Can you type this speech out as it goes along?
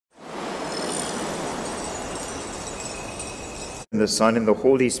the Son, and the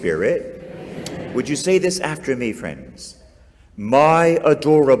Holy Spirit. Would you say this after me, friends? My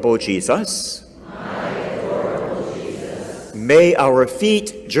adorable Jesus, may our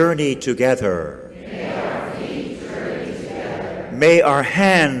feet journey together. May our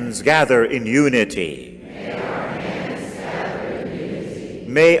hands gather in unity.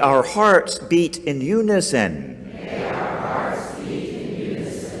 May our hearts beat in unison.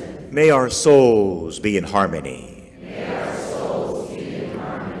 May our souls be in harmony.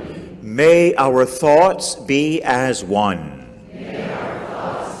 May our thoughts be as one.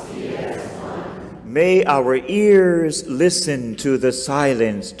 May our ears listen to the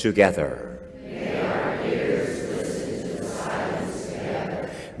silence together.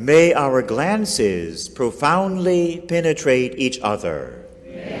 May our glances profoundly penetrate each other.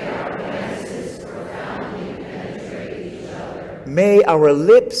 May our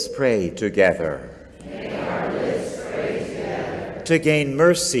lips pray together. To gain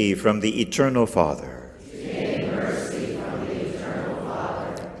mercy from the Eternal Father.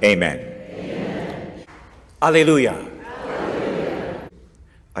 Amen. Alleluia.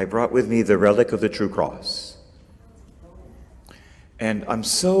 I brought with me the relic of the true cross. And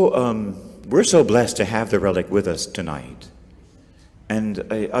we're so blessed to have the relic with us tonight.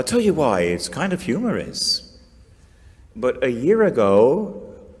 And I'll tell you why. It's kind of humorous. But a year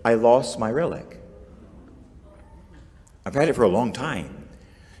ago, I lost my relic. I've had it for a long time.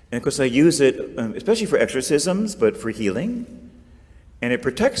 And of course I use it, especially for exorcisms, but for healing. And it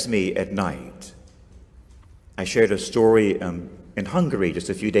protects me at night. I shared a story in Hungary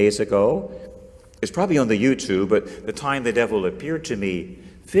just a few days ago. It's probably on the YouTube, but the time the devil appeared to me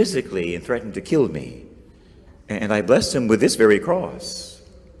physically and threatened to kill me. And I blessed him with this very cross.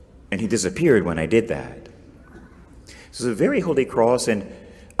 And he disappeared when I did that. So it's a very holy cross. And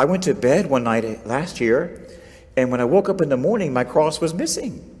I went to bed one night last year, and when I woke up in the morning, my cross was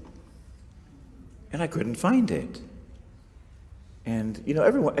missing. And I couldn't find it. And, you know,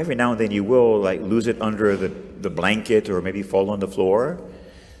 every now and then you will, like, lose it under the blanket or maybe fall on the floor.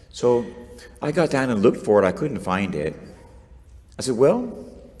 So I got down and looked for it. I couldn't find it. I said, well,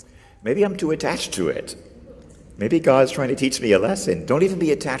 maybe I'm too attached to it. Maybe God's trying to teach me a lesson. Don't even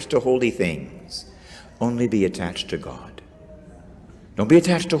be attached to holy things. Only be attached to God. Don't be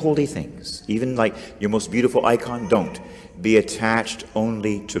attached to holy things. Even like your most beautiful icon, don't. Be attached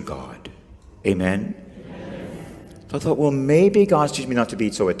only to God. Amen? So I thought, well, maybe God's teaching me not to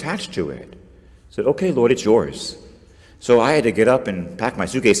be so attached to it. I said, okay, Lord, it's yours. So I had to get up and pack my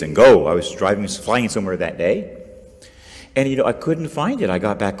suitcase and go. I was flying somewhere that day. And, you know, I couldn't find it. I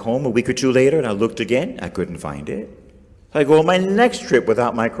got back home a week or two later, and I looked again. I couldn't find it. So I go on my next trip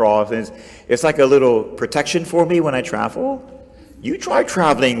without my cross. And it's like a little protection for me when I travel. You try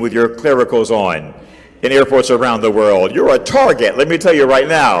traveling with your clericals on in airports around the world. You're a target, let me tell you right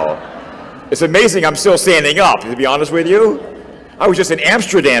now. It's amazing I'm still standing up, to be honest with you. I was just in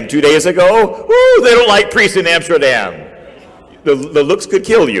Amsterdam 2 days ago. Woo, they don't like priests in Amsterdam. The looks could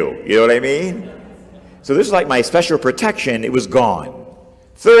kill you, you know what I mean? So this is like my special protection. It was gone.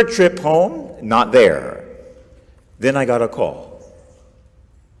 Third trip home, not there. Then I got a call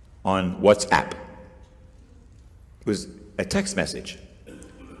on WhatsApp. It was a text message.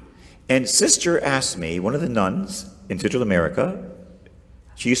 And Sister asked me, one of the nuns in Central America,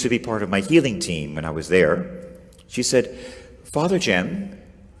 she used to be part of my healing team when I was there. She said, Father Jem,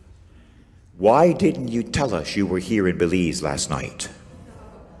 why didn't you tell us you were here in Belize last night?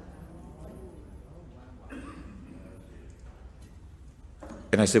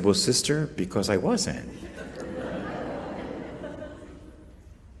 And I said, well, Sister, because I wasn't.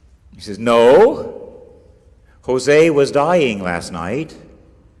 She says, no. Jose was dying last night.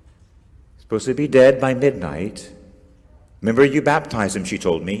 Supposed to be dead by midnight. Remember, you baptized him, she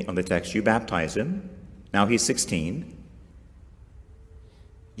told me on the text. You baptized him. Now he's 16.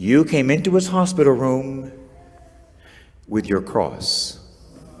 You came into his hospital room with your cross.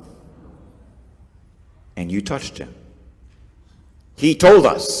 And you touched him. He told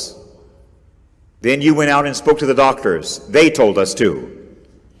us. Then you went out and spoke to the doctors. They told us too.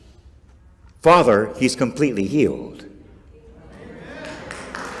 Father, he's completely healed.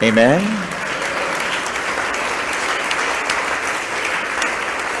 Amen.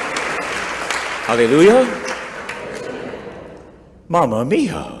 Hallelujah. Mamma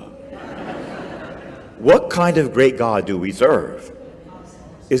mia. What kind of great God do we serve?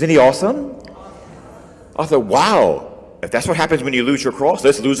 Isn't he awesome? I thought, wow, if that's what happens when you lose your cross,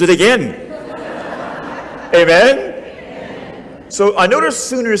 let's lose it again. Amen? So I no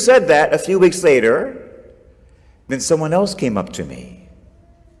sooner said that a few weeks later, then someone else came up to me.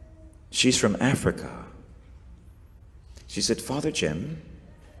 She's from Africa. She said, Father Jim,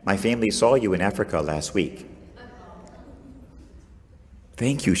 my family saw you in Africa last week.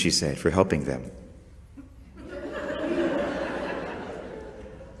 Thank you, she said, for helping them.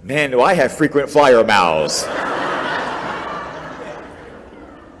 Man, do I have frequent flyer miles.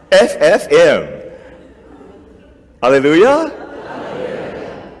 FFM. Hallelujah.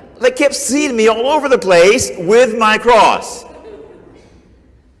 They kept seeing me all over the place with my cross.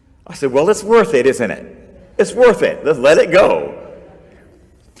 I said, well, it's worth it, isn't it? It's worth it. Let's let it go.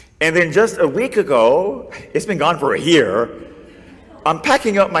 And then just a week ago, it's been gone for a year, I'm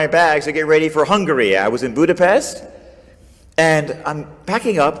packing up my bags to get ready for Hungary. I was in Budapest, and I'm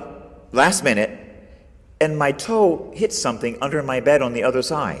packing up last minute, and my toe hit something under my bed on the other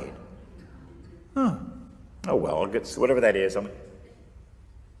side. Huh. Oh, well, whatever that is.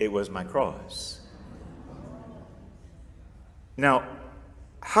 It was my cross. Now,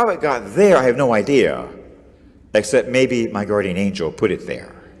 how it got there, I have no idea, except maybe my guardian angel put it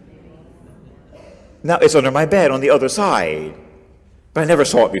there. Now, it's under my bed on the other side, but I never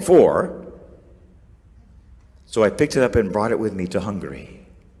saw it before. So I picked it up and brought it with me to Hungary.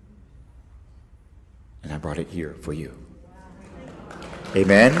 And I brought it here for you.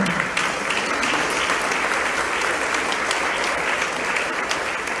 Amen.